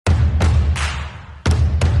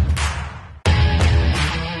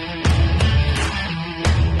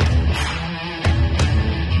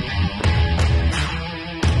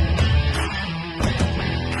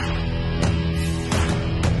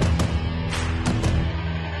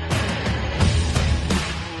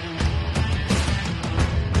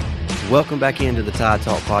Welcome back into the Tide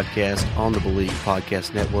Talk podcast on the Believe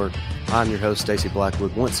Podcast Network. I'm your host, Stacey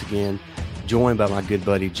Blackwood, once again joined by my good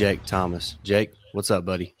buddy, Jake Thomas. Jake, what's up,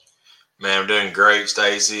 buddy? Man, I'm doing great,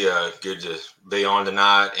 Stacey. Good to be on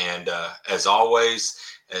tonight. And as always,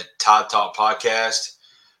 at Tide Talk podcast,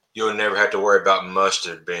 you'll never have to worry about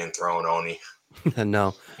mustard being thrown on you.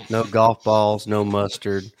 No golf balls, no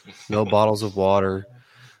mustard, no bottles of water.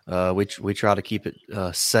 We try to keep it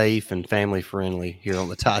safe and family friendly here on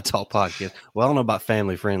the Tide Talk podcast. Well, I don't know about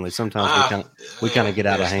family friendly. Sometimes we kind of get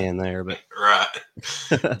out of hand there, but right.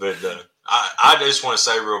 But I just want to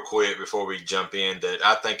say real quick before we jump in that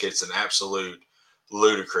I think it's an absolute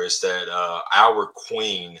ludicrous that our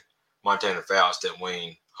queen, Montana Fouts, didn't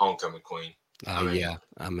win homecoming queen. I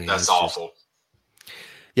mean that's awful.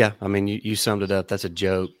 You summed it up. That's a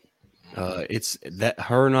joke. It's that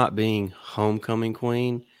her not being homecoming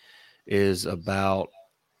queen is about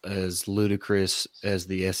as ludicrous as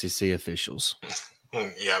the SEC officials.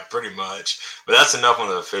 Yeah, pretty much. But that's enough on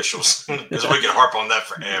the officials because we can harp on that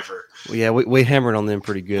forever. Well, yeah, we hammered on them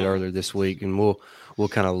pretty good earlier this week, and we'll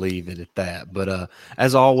kind of leave it at that. But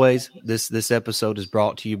as always, this episode is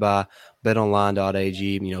brought to you by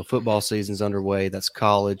BetOnline.ag. You know, football season's underway. That's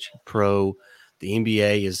college, pro. The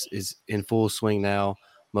NBA is in full swing now.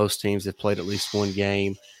 Most teams have played at least one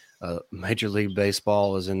game. Major League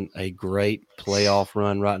Baseball is in a great playoff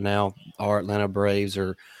run right now. Our Atlanta Braves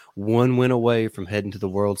are one win away from heading to the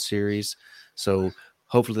World Series. So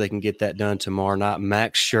hopefully they can get that done tomorrow night.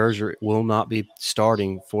 Max Scherzer will not be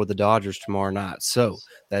starting for the Dodgers tomorrow night. So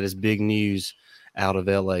that is big news out of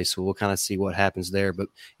LA. So we'll kind of see what happens there. But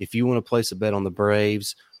if you want to place a bet on the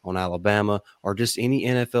Braves, on Alabama, or just any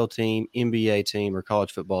NFL team, NBA team, or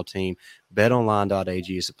college football team,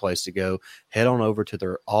 betonline.ag is the place to go. Head on over to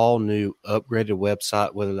their all-new upgraded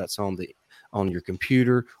website, whether that's on your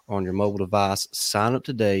computer or on your mobile device. Sign up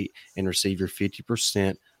today and receive your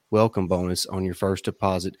 50% welcome bonus on your first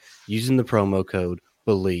deposit using the promo code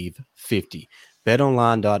BELIEVE50.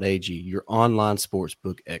 betonline.ag, your online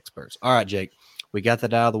sportsbook experts. All right, Jake, we got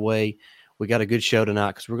that out of the way. We got a good show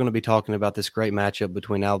tonight because we're going to be talking about this great matchup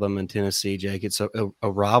between Alabama and Tennessee, Jake. It's a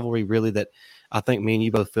rivalry, really, that I think me and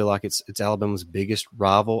you both feel like it's Alabama's biggest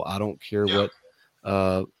rival. I don't care what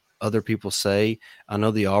other people say. I know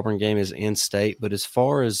the Auburn game is in-state, but as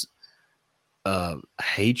far as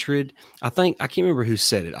hatred, I can't remember who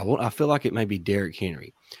said it. I feel like it may be Derrick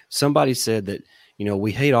Henry. Somebody said that, you know,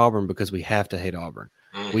 we hate Auburn because we have to hate Auburn.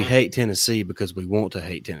 Mm-hmm. We hate Tennessee because we want to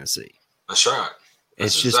hate Tennessee. That's right.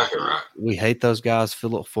 It's exactly just right. We hate those guys.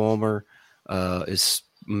 Philip Fulmer is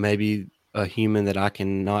maybe a human that I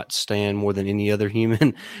cannot stand more than any other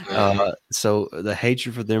human. So the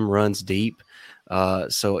hatred for them runs deep.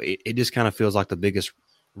 So it just kind of feels like the biggest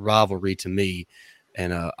rivalry to me.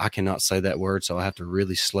 And I cannot say that word, so I have to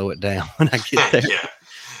really slow it down when I get there. Yeah,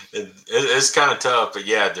 it's kind of tough, but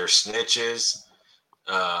yeah, they're snitches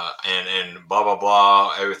and blah blah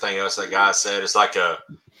blah. Everything else that guy said, it's like a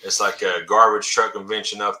garbage truck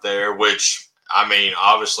convention up there. Which I mean,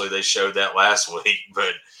 obviously they showed that last week,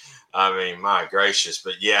 but I mean, my gracious.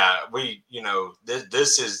 But yeah,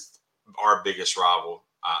 this is our biggest rival,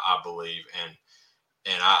 I believe, and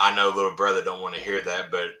I know little brother don't want to hear that,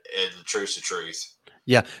 but the truth's the truth.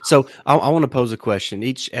 Yeah. So I want to pose a question.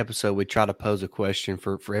 Each episode, we try to pose a question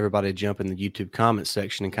for everybody to jump in the YouTube comment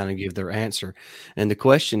section and kind of give their answer. And the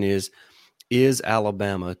question is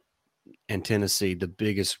Alabama and Tennessee the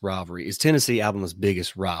biggest rivalry? Is Tennessee Alabama's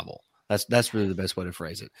biggest rival? That's really the best way to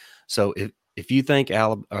phrase it. So if you think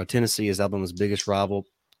Tennessee is Alabama's biggest rival,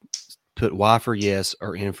 put Y for yes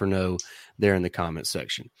or N for no there in the comment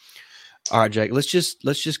section. All right, Jake, let's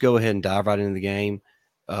just go ahead and dive right into the game.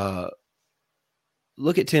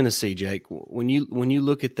 Look at Tennessee, Jake. When you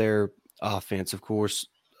look at their offense, of course,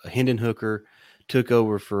 Hendon Hooker took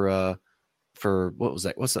over for what was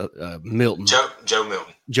that? What's Milton? Joe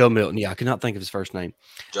Milton. Joe Milton. Yeah, I could not think of his first name.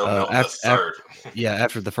 Joe Milton, the third.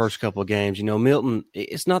 After the first couple of games, you know, Milton.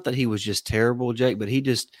 It's not that he was just terrible, Jake, but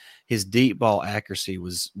his deep ball accuracy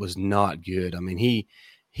was not good. I mean,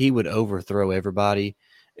 he would overthrow everybody,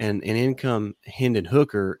 and in come Hendon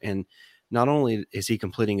Hooker, and not only is he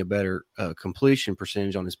completing a better completion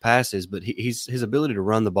percentage on his passes, but his ability to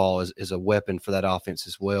run the ball is a weapon for that offense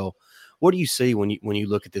as well. What do you see when you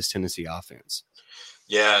look at this Tennessee offense?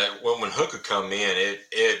 Yeah, when Hooker come in,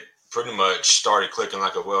 it pretty much started clicking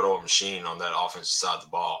like a well-oiled machine on that offensive side of the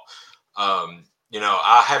ball.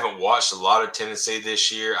 I haven't watched a lot of Tennessee this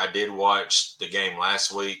year. I did watch the game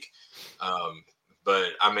last week,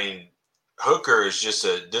 but I mean, Hooker is just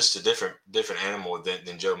a different animal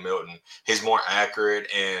than Joe Milton. He's more accurate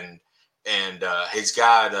and he's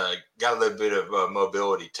got a little bit of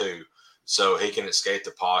mobility too. so he can escape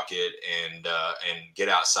the pocket and get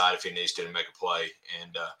outside if he needs to make a play.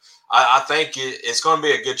 And I think it's going to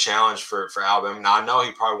be a good challenge for Alabama. Now, I know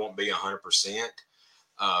he probably won't be 100%.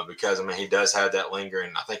 Because, I mean, he does have that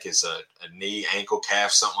lingering, I think it's a knee, ankle,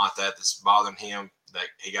 calf, something like that that's bothering him, that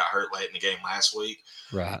he got hurt late in the game last week.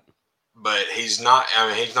 Right. But he's not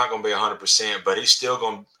going to be 100%, but he's still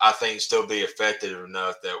going to, I think, still be effective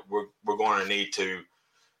enough that we're going to need to,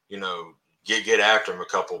 get after him a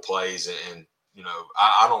couple of plays. And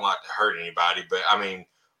I don't like to hurt anybody, but, I mean,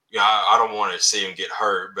 I don't want to see him get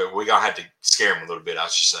hurt, but we're going to have to scare him a little bit, I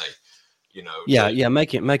should say.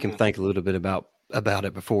 Make him think a little bit about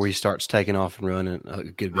it before he starts taking off and running a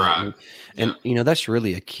good bit. Right. And that's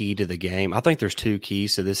really a key to the game. I think there's two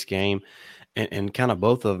keys to this game, and kind of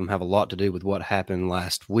both of them have a lot to do with what happened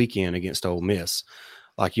last weekend against Ole Miss.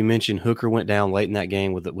 Like you mentioned, Hooker went down late in that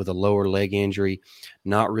game with a lower leg injury.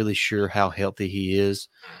 Not really sure how healthy he is,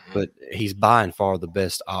 but he's by and far the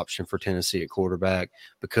best option for Tennessee at quarterback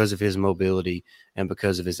because of his mobility and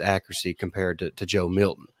because of his accuracy compared to Joe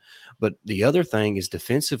Milton. But the other thing is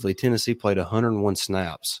defensively, Tennessee played 101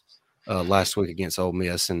 snaps last week against Ole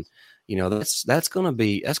Miss, and that's going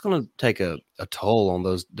to take a toll on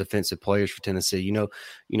those defensive players for Tennessee.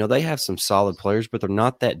 They have some solid players, but they're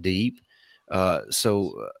not that deep.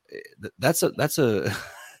 So that's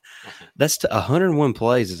 101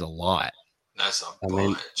 plays is a lot. That's a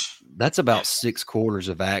bunch. That's about 6 quarters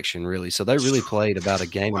of action, really. So they really played about a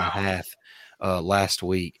game and a half last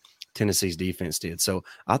week. Tennessee's defense did. So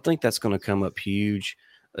I think that's going to come up huge,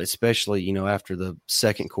 especially, after the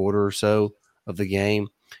second quarter or so of the game.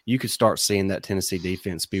 You could start seeing that Tennessee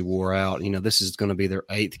defense be wore out. This is going to be their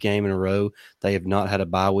 8th game in a row. They have not had a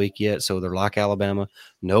bye week yet, so they're like Alabama,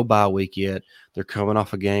 no bye week yet. They're coming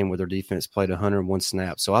off a game where their defense played 101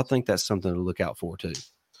 snaps. So I think that's something to look out for too.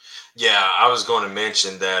 Yeah, I was going to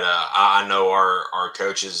mention that I know our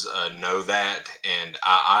coaches know that, and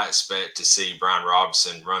I expect to see Brian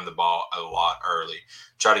Robinson run the ball a lot early.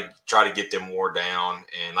 Try to get them wore down,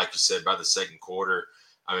 and like you said, by the second quarter,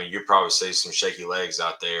 I mean, you'll probably see some shaky legs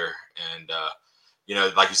out there, and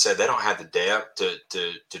like you said, they don't have the depth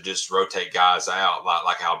to just rotate guys out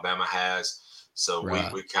like Alabama has. So right.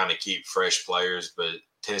 we kind of keep fresh players, but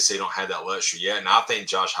Tennessee don't have that luxury yet, and I think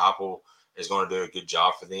Josh Heupel is going to do a good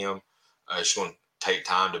job for them. It's going to take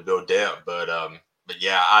time to build depth, but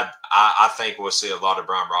yeah, I think we'll see a lot of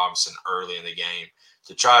Brian Robinson early in the game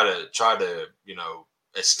to try to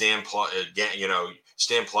extend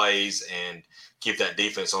plays and keep that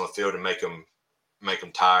defense on the field and make them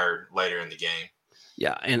tired later in the game.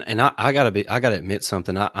 Yeah, and I gotta admit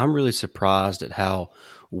something. I'm really surprised at how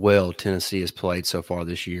well Tennessee has played so far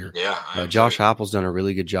this year. Yeah, Josh Heupel's done a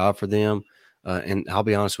really good job for them. And I'll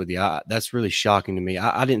be honest with you, that's really shocking to me.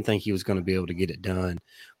 I didn't think he was going to be able to get it done.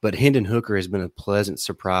 But Hendon Hooker has been a pleasant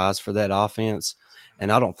surprise for that offense.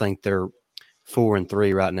 And I don't think they're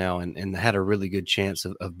 4-3 right now and had a really good chance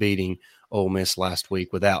of beating Ole Miss last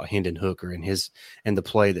week without Hendon Hooker and the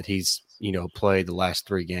play that he's played the last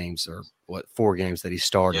 3 games or 4 games that he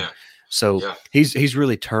started. Yeah. So he's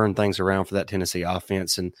really turned things around for that Tennessee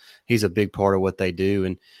offense, and he's a big part of what they do.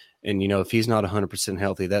 And if he's not 100%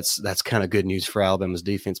 healthy, that's kind of good news for Alabama's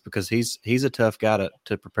defense because he's a tough guy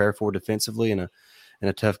to prepare for defensively and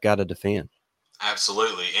a tough guy to defend.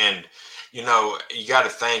 Absolutely. And, you got to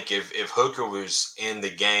think if Hooker was in the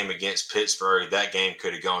game against Pittsburgh, that game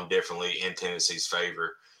could have gone differently in Tennessee's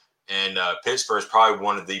favor. And Pittsburgh's probably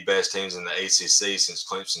one of the best teams in the ACC since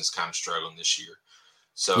Clemson's kind of struggling this year.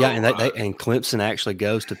 So yeah, and Clemson actually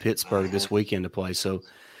goes to Pittsburgh this weekend to play. So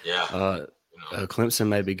yeah. Clemson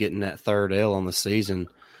may be getting that 3rd L on the season.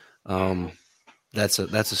 That's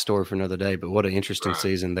a story for another day. But what an interesting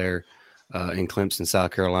season there in Clemson,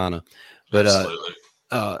 South Carolina. But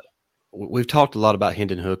we've talked a lot about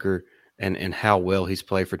Hendon Hooker and how well he's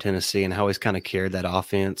played for Tennessee and how he's kind of carried that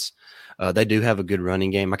offense. They do have a good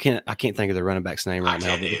running game. I can't think of the running back's name right now.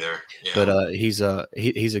 I can't either. Yeah. But he's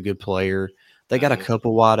a good player. They got a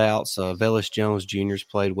couple wideouts. Velus Jones Jr.'s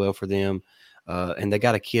played well for them. And they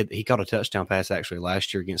got a kid. He caught a touchdown pass actually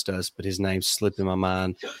last year against us, but his name slipped in my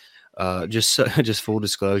mind. Just full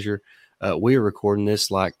disclosure, we are recording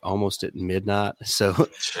this like almost at midnight, so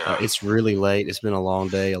it's really late. It's been a long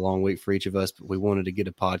day, a long week for each of us, but we wanted to get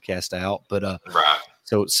a podcast out. But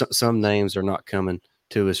so some names are not coming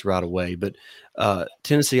to us right away. But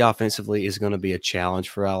Tennessee offensively is going to be a challenge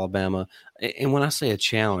for Alabama. And when I say a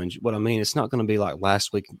challenge, what I mean, it's not going to be like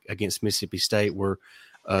last week against Mississippi State where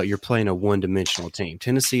you're playing a one-dimensional team.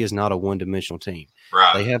 Tennessee is not a one-dimensional team.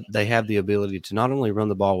 Right. They have the ability to not only run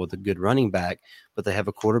the ball with a good running back, but they have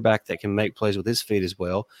a quarterback that can make plays with his feet as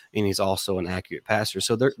well, and he's also an accurate passer.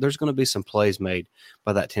 So there's going to be some plays made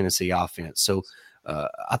by that Tennessee offense. So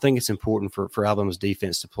I think it's important for Alabama's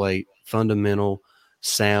defense to play fundamental,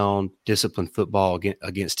 sound, disciplined football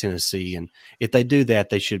against Tennessee, and if they do that,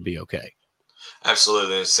 they should be okay.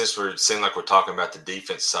 Absolutely. And since we're seem like we're talking about the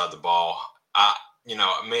defense side of the ball, me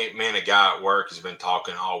and a guy at work has been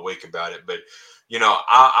talking all week about it, but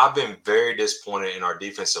I've been very disappointed in our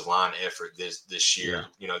defensive line effort this year.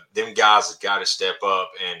 Yeah. Them guys have got to step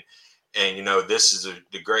up, and this is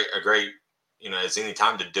a great it's any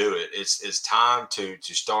time to do it. It's time to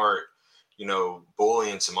start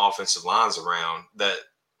bullying some offensive lines around that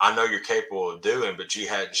I know you're capable of doing, but you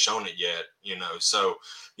hadn't shown it yet. So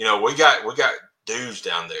we got dudes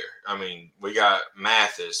down there. I mean, we got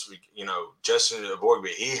Mathis. Justin Eboigbe.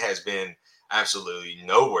 He has been absolutely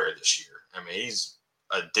nowhere this year. I mean, he's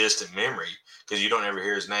a distant memory because you don't ever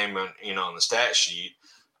hear his name on the stat sheet.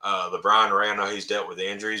 LeBron Ray, I know he's dealt with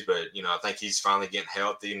injuries, but I think he's finally getting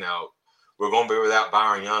healthy now. We're going to be without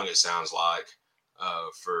Byron Young, it sounds like,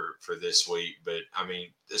 for this week. But I mean,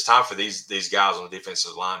 it's time for these guys on the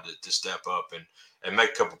defensive line to step up and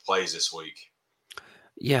make a couple plays this week.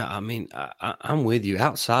 Yeah, I mean, I'm with you.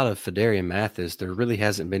 Outside of Fedarian Mathis, there really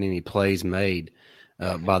hasn't been any plays made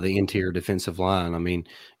by the interior defensive line. I mean,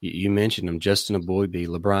 you mentioned them, Justin Eboigbe,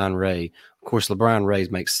 LeBron Ray. Of course, LeBron Ray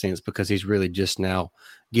makes sense because he's really just now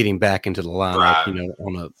getting back into the lineup,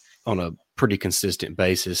 Right. On a pretty consistent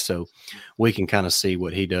basis. So we can kind of see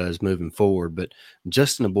what he does moving forward. But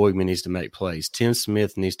Justin Eboigbe needs to make plays. Tim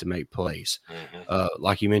Smith needs to make plays. Mm-hmm.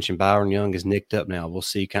 Like you mentioned, Byron Young is nicked up now. We'll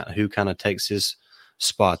see who kind of takes his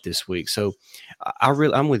spot this week. So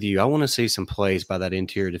I'm with you. I want to see some plays by that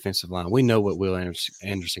interior defensive line. We know what Will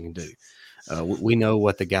Anderson can do. We know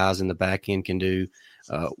what the guys in the back end can do.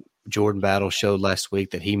 Jordan Battle showed last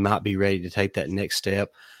week that he might be ready to take that next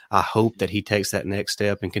step. I hope that he takes that next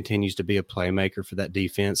step and continues to be a playmaker for that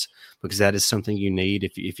defense, because that is something you need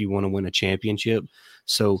if you want to win a championship.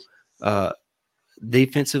 So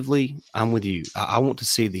defensively, I'm with you. I want to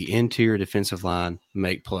see the interior defensive line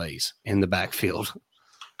make plays in the backfield.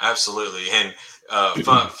 Absolutely. And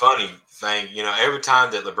funny thing, every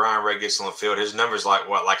time that LeBron Ray gets on the field, his number's like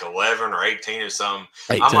 11 or 18 or something.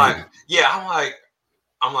 18.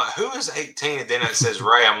 I'm like, who is 18? And then it says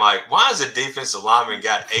Ray. I'm like, why has a defensive lineman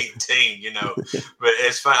got 18? But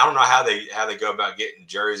it's funny. I don't know how they go about getting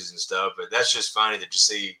jerseys and stuff, but that's just funny that you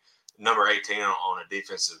see number 18 on a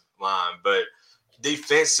defensive line. But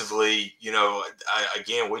defensively,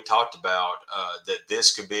 again, we talked about that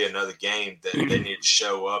this could be another game that they need to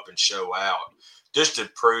show up and show out, just to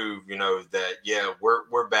prove, that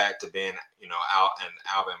we're back to being, out an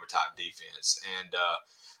Alabama type defense. And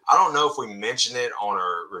I don't know if we mentioned it on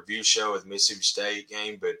our review show of the Mississippi State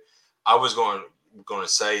game, but I was going to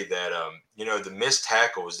say that the missed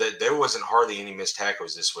tackles, that there wasn't hardly any missed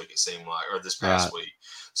tackles this week, it seemed like, or this past week.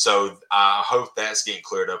 So I hope that's getting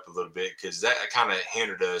cleared up a little bit, because that kind of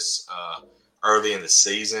hindered us early in the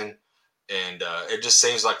season, and it just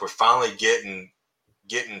seems like we're finally getting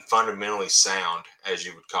fundamentally sound, as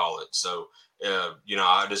you would call it. So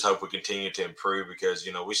I just hope we continue to improve, because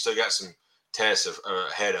we still got some tests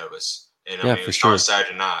ahead of us, and For sure.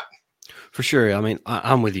 Saturday night. For sure. I mean,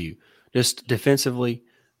 I'm with you. Just defensively,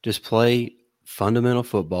 just play fundamental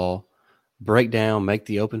football, break down, make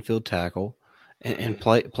the open field tackle, and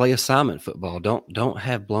play assignment football. Don't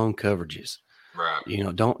have blown coverages.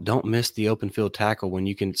 Right. Don't miss the open field tackle when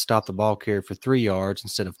you can stop the ball carrier for 3 yards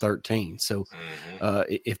instead of 13. So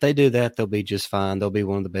if they do that, they'll be just fine. They'll be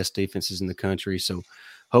one of the best defenses in the country. So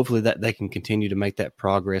hopefully that they can continue to make that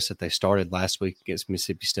progress that they started last week against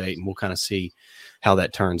Mississippi State, and we'll kind of see how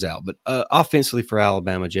that turns out. But offensively for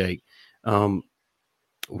Alabama, Jake,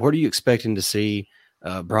 what are you expecting to see?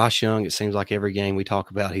 Bryce Young, it seems like every game we talk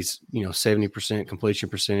about, he's 70% completion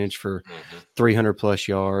percentage for 300 plus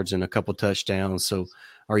yards and a couple touchdowns. So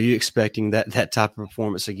are you expecting that type of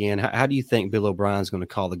performance again? How do you think Bill O'Brien's going to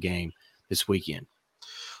call the game this weekend?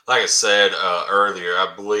 Like I said earlier,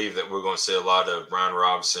 I believe that we're going to see a lot of Brian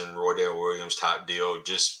Robinson, Roydale Williams type deal,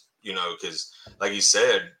 just, because like you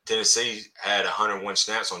said, Tennessee had 101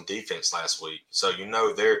 snaps on defense last week. So,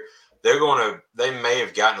 they may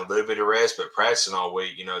have gotten a little bit of rest, but practicing all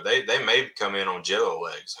week, they may come in on jello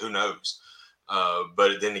legs. Who knows?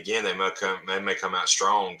 But then again, they may come out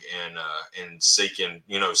strong and seeking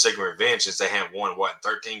revenge, since they haven't won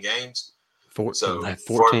 13 games. 14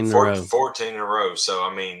 in a row. 14 in a row. So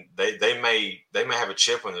I mean, they may have a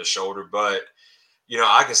chip on their shoulder, but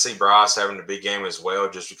I can see Bryce having a big game as well,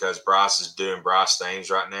 just because Bryce is doing Bryce things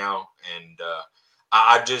right now, and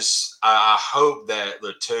I hope that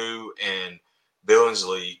Latu and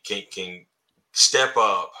Billingsley can step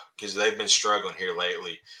up, because they've been struggling here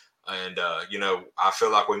lately, and I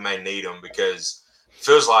feel like we may need them, because it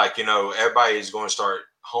feels like everybody is going to start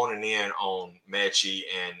honing in on Mechie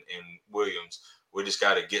and Williams. We just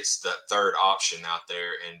got to get the third option out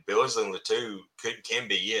there, and Billingsley and Latu can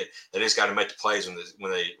be it. They just got to make the plays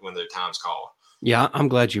when their time's called. Yeah, I'm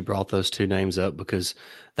glad you brought those two names up, because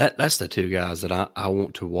that's the two guys that I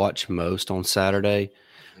want to watch most on Saturday,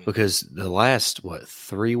 because the last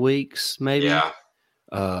 3 weeks maybe,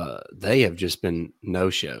 they have just been no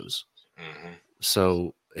shows. Mm-hmm.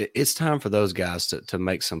 So it's time for those guys to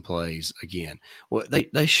make some plays again. Well,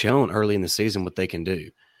 they shown early in the season what they can do,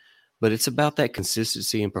 but it's about that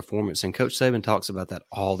consistency and performance. And Coach Saban talks about that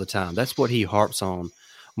all the time. That's what he harps on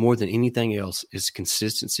more than anything else, is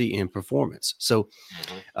consistency and performance. So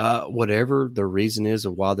whatever the reason is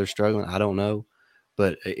of why they're struggling, I don't know.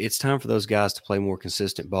 But it's time for those guys to play more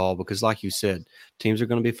consistent ball, because like you said, teams are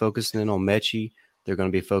going to be focusing in on Mechie. They're going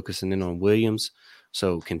to be focusing in on Williams.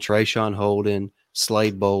 So can Trayshawn Holden,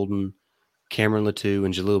 Slade Bolden, Cameron Latu,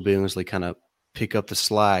 and Jaleel Billingsley kind of pick up the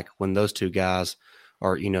slack when those two guys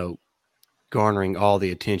are, garnering all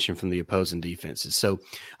the attention from the opposing defenses? So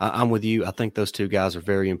I'm with you. I think those two guys are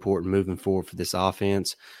very important moving forward for this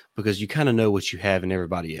offense, because you kind of know what you have in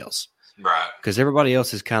everybody else. Right. Because everybody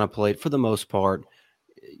else has kind of played, for the most part,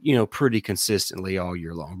 pretty consistently all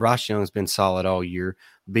year long. Bryce Young's been solid all year.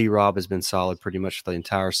 B-Rob has been solid pretty much for the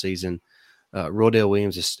entire season. Rodell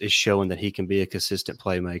Williams is showing that he can be a consistent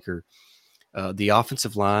playmaker. The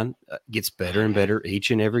offensive line gets better and better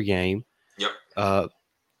each and every game. Yep.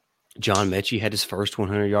 John Mechie had his first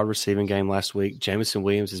 100-yard receiving game last week. Jameson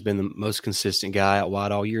Williams has been the most consistent guy out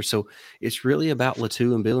wide all year. So it's really about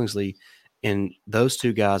Latu and Billingsley, and those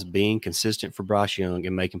two guys being consistent for Bryce Young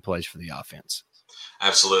and making plays for the offense.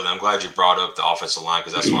 Absolutely. I'm glad you brought up the offensive line,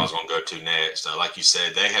 because that's what I was going to go to next. Like you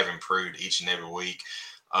said, they have improved each and every week.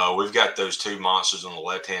 We've got those two monsters on the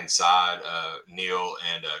left-hand side, Neal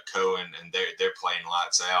and Cohen, and they're playing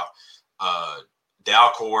lights out.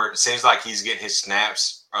 Dalcourt, it seems like he's getting his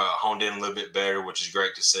snaps honed in a little bit better, which is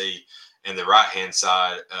great to see. And the right-hand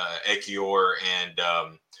side, Ekiyor and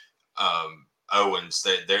Owens,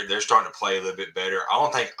 they're starting to play a little bit better. I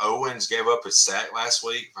don't think Owens gave up a sack last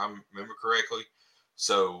week, if I remember correctly.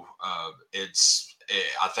 So I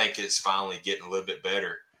think it's finally getting a little bit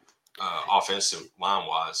better offensive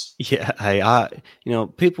line-wise. Yeah, hey,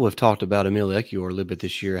 people have talked about Emil Ekiyor a little bit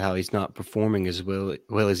this year, how he's not performing as well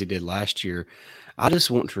as he did last year. I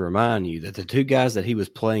just want to remind you that the two guys that he was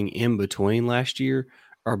playing in between last year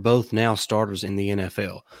are both now starters in the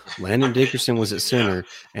NFL. Landon Dickerson was at center,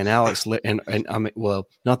 and Alex not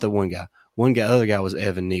the one guy. The other guy was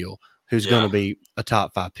Evan Neal, who's going to be a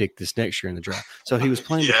top 5 pick this next year in the draft. So he was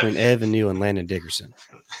playing between Evan Neal and Landon Dickerson.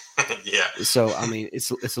 Yeah. So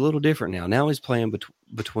it's a little different now. Now he's playing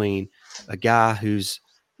between a guy who's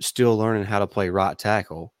still learning how to play right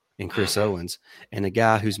tackle in Chris Owens, and a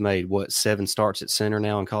guy who's made 7 starts at center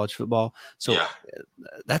now in college football. So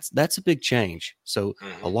that's a big change. So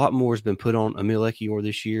a lot more has been put on Emil Ekiyor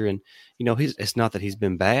this year, and it's not that he's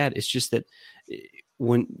been bad. It's just that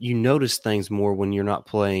when you notice things more when you're not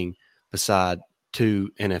playing beside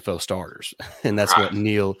 2 NFL starters, and that's what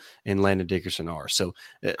Neal and Landon Dickerson are. So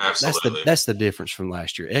that's the difference from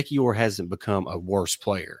last year. Ekiyor hasn't become a worse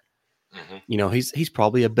player. He's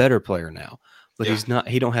probably a better player now, but he's not.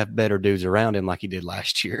 He don't have better dudes around him like he did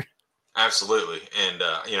last year. Absolutely, and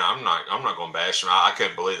I'm not going to bash him. I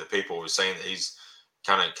couldn't believe that people were saying that he's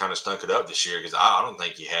kind of stunk it up this year, because I don't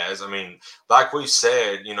think he has. I mean, like we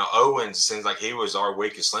said, Owens seems like he was our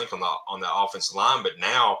weakest link on the offensive line, but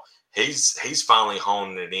now he's finally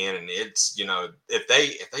honing it in, and it's if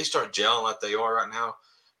they start gelling like they are right now,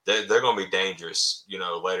 they're going to be dangerous.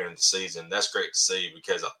 Later in the season, that's great to see,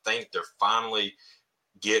 because I think they're finally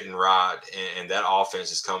getting right, and that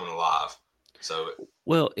offense is coming alive. So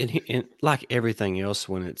and like everything else,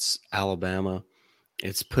 when it's Alabama,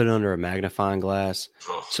 it's put under a magnifying glass.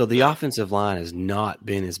 So the offensive line has not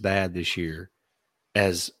been as bad this year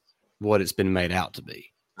as what it's been made out to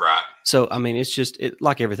be. Right. So it's just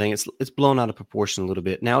like everything. It's blown out of proportion a little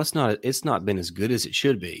bit. Now it's not been as good as it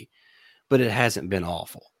should be, but it hasn't been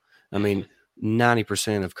awful.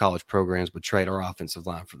 90% of college programs would trade our offensive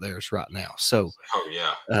line for theirs right now. So,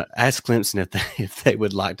 ask Clemson if they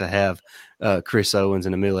would like to have Chris Owens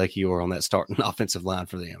and Emil Ekiyor on that starting offensive line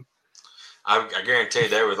for them. I guarantee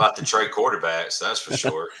they would like to trade quarterbacks. That's for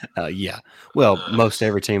sure. Yeah. Well, most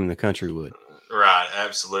every team in the country would. Right.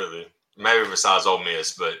 Absolutely. maybe besides Ole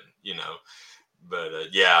Miss, but yeah,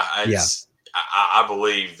 I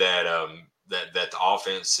believe that that the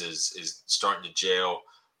offense is starting to gel,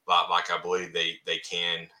 like I believe they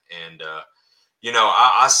can, and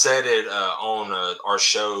I said it on our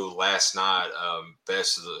show last night,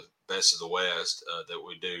 best of the West that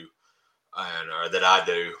we do, or that I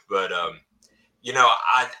do, but I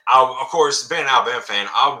of course, being an Alabama fan,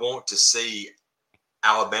 I want to see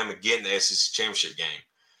Alabama get in the SEC championship game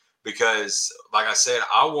because, like I said,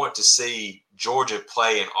 I want to see Georgia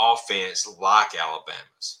play an offense like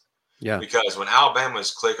Alabama's. Yeah. Because when Alabama is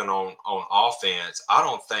clicking on offense, I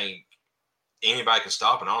don't think anybody can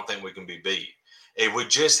stop it. I don't think we can be beat. If we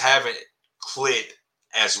just haven't clicked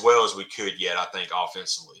as well as we could yet, I think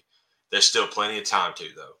offensively. There's still plenty of time to,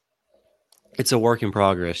 though. It's a work in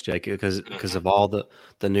progress, Jake, because of all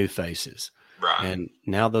the new faces. Right. And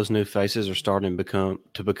now those new faces are starting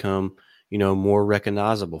to become more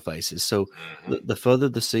recognizable faces. So the further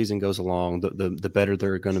the season goes along, the better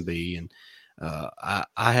they're going to be. And I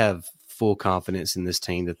have full confidence in this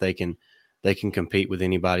team that they can compete with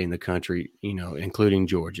anybody in the country, including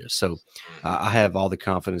Georgia. So I have all the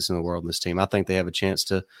confidence in the world in this team. I think they have a chance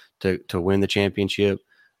to win the championship.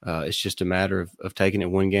 It's just a matter of taking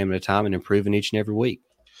it one game at a time and improving each and every week.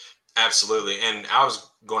 Absolutely. And I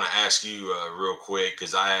was going to ask you real quick,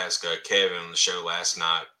 because I asked Kevin on the show last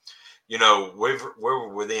night, we're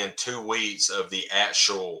within 2 weeks of the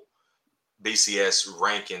actual BCS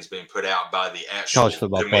rankings being put out by the actual college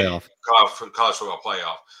football playoff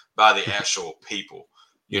by the actual people,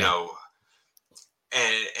 you know,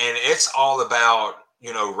 and it's all about,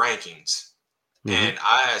 rankings. And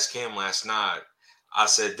I asked him last night, I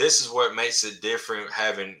said, this is what makes it different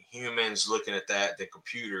having humans looking at that than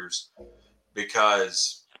computers,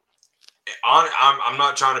 because I'm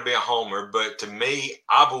not trying to be a homer, but to me,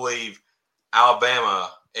 I believe Alabama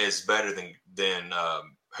is better than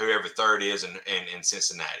whoever third is in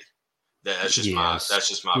Cincinnati. That's just my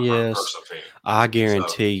personal opinion. I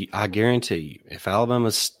guarantee you, if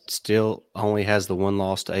Alabama still only has the one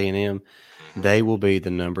loss to A&M, they will be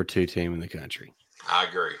the number 2 team in the country. I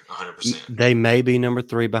agree, 100%. They may be number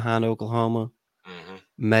 3 behind Oklahoma,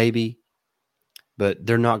 maybe, but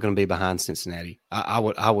they're not going to be behind Cincinnati. I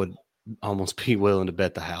would almost be willing to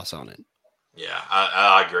bet the house on it. Yeah,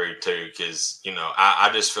 I agree too, because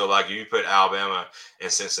I just feel like if you put Alabama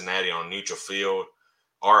and Cincinnati on a neutral field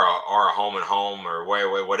or a home and home or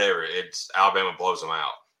whatever, it's Alabama blows them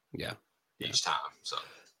out. Yeah, each time. So.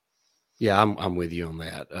 Yeah, I'm with you on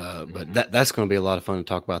that. But that's going to be a lot of fun to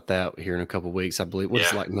talk about that here in a couple of weeks. I believe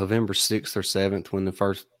it's like November 6th or 7th when the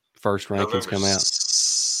first rankings come out.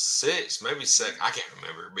 6th, maybe 2nd. I can't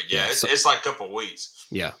remember, but it's like a couple of weeks.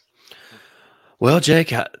 Yeah. Well,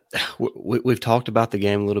 Jake, we've talked about the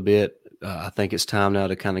game a little bit. I think it's time now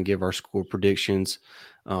to kind of give our score predictions.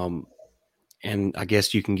 And I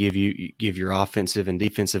guess you can give your offensive and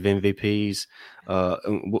defensive MVPs.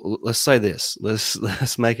 Let's say this.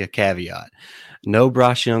 Let's make a caveat: no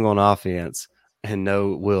Bryce Young on offense, and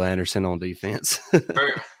no Will Anderson on defense.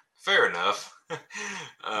 Fair enough.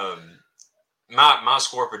 My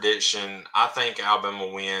score prediction: I think Alabama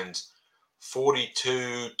wins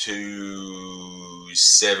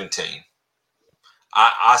 42-17.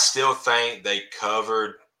 I still think they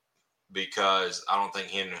covered, because I don't think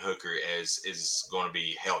Hendon Hooker is going to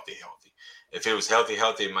be healthy. If it was healthy,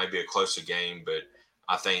 it might be a closer game, but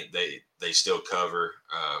I think they still cover.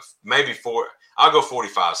 Maybe I'll go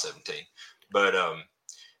 45-17. But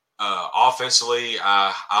offensively,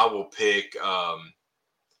 I will pick. I'm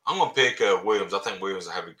going to pick Williams. I think Williams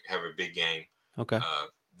will have a big game. Okay.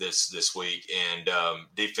 This week, and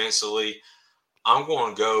defensively, I'm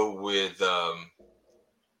going to go with.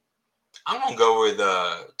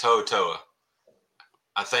 To'oTo'o.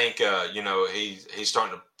 I think he's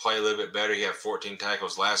starting to play a little bit better. He had 14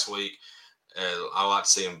 tackles last week. I like to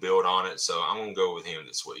see him build on it, so I'm going to go with him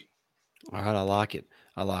this week. All right, I like it.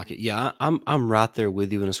 Yeah, I'm right there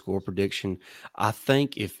with you in a score prediction. I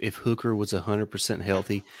think if Hooker was 100%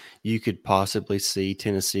 healthy, you could possibly see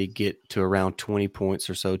Tennessee get to around 20 points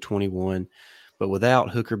or so, 21. But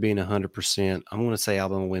without Hooker being 100%, I'm going to say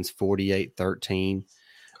Alabama wins 48-13.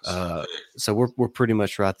 So we're pretty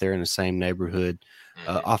much right there in the same neighborhood.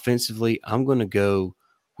 Offensively, I'm going to go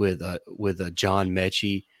with John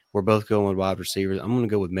Mechie. We're both going wide receivers. I'm going to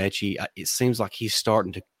go with Mechie. It seems like he's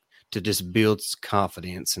starting to just build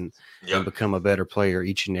confidence and become a better player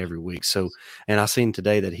each and every week. So, and I seen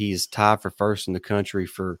today that he is tied for first in the country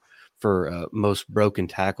for most broken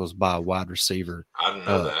tackles by a wide receiver. I didn't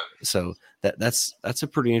know that. So that's a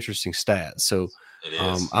pretty interesting stat. So it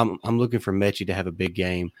is. I'm looking for Mechie to have a big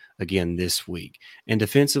game again this week. And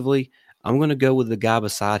defensively, I'm going to go with the guy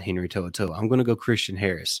beside Henry To'oTo'o. I'm going to go Christian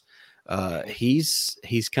Harris.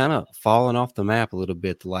 He's kind of fallen off the map a little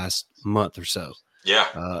bit the last month or so.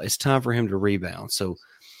 Yeah. It's time for him to rebound. So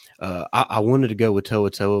I wanted to go with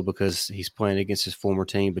To'oTo'o because he's playing against his former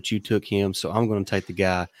team, but you took him. So I'm going to take the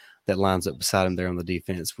guy that lines up beside him there on the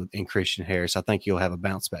defense in Christian Harris. I think you'll have a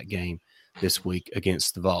bounce back game this week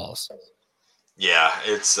against the Vols. Yeah,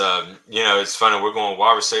 it's it's funny. We're going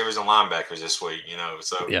wide receivers and linebackers this week.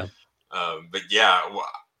 So yeah. But yeah,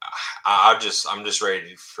 I'm just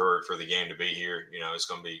ready for the game to be here. It's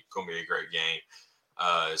gonna be a great game.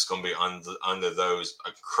 It's gonna be under those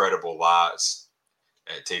incredible lights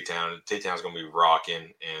at T-Town. T-Town's gonna be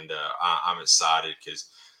rocking, and I'm excited because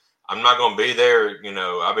I'm not gonna be there.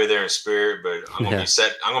 I'll be there in spirit, but I'm gonna be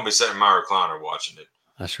set. I'm gonna be sitting in my recliner watching it.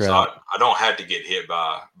 That's right. So I don't have to get hit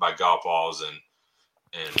by golf balls and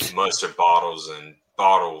mustard bottles and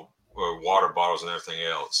water bottles and everything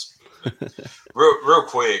else. real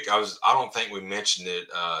quick, I don't think we mentioned it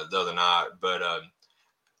the other night, but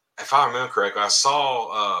if I remember correctly, I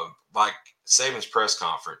saw like Saban's press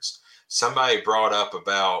conference. Somebody brought up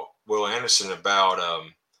about Will Anderson about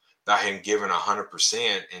him giving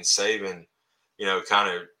 100%, and Saban, kind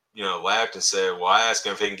of, laughed and said, "Well, I asked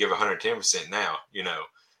him if he can give 110% now."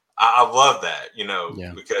 I love that,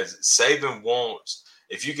 because Saban wants,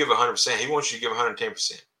 if you give 100%, he wants you to give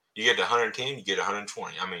 110%. You get to 110, you get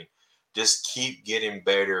 120. I mean, just keep getting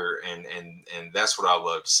better, and that's what I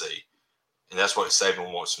love to see, and that's what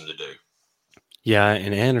Saban wants him to do. Yeah,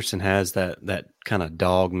 and Anderson has that kind of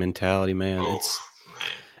dog mentality, man. Man.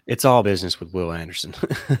 It's all business with Will Anderson.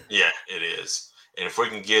 Yeah, it is. And if we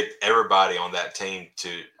can get everybody on that team to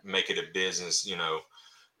make it a business,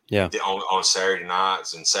 on Saturday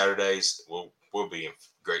nights and Saturdays, we'll be in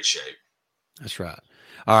great shape. That's right.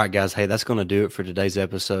 All right, guys. Hey, that's going to do it for today's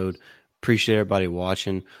episode. Appreciate everybody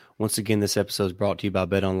watching. Once again, this episode is brought to you by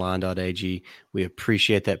betonline.ag. We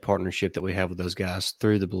appreciate that partnership that we have with those guys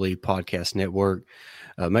through the Believe Podcast Network.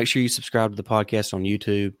 Make sure you subscribe to the podcast on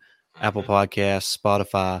YouTube, Apple Podcasts,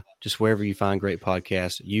 Spotify, just wherever you find great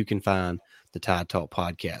podcasts, you can find the Tide Talk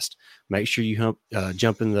Podcast. Make sure you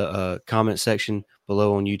jump in the comment section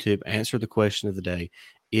below on YouTube. Answer the question of the day.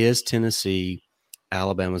 Is Tennessee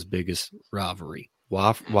Alabama's biggest rivalry?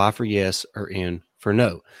 Y for yes or N for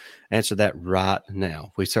no? Answer that right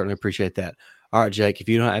now. We certainly appreciate that. All right, Jake, if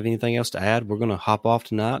you don't have anything else to add, we're going to hop off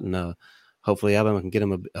tonight, and hopefully Alabama can get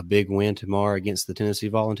them a big win tomorrow against the Tennessee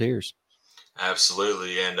Volunteers.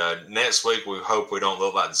 Absolutely. And next week, we hope we don't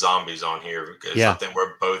look like zombies on here, because I think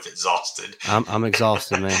we're both exhausted. I'm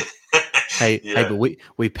exhausted, man. Hey, but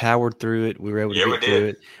we powered through it. We were able to get through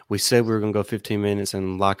it. We said we were going to go 15 minutes,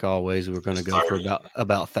 and like always, we were going to go 30. For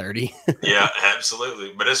about 30. Yeah,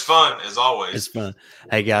 absolutely. But it's fun, as always. It's fun.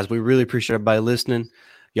 Hey, guys, we really appreciate everybody listening.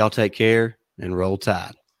 Y'all take care and roll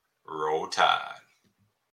Tide. Roll Tide.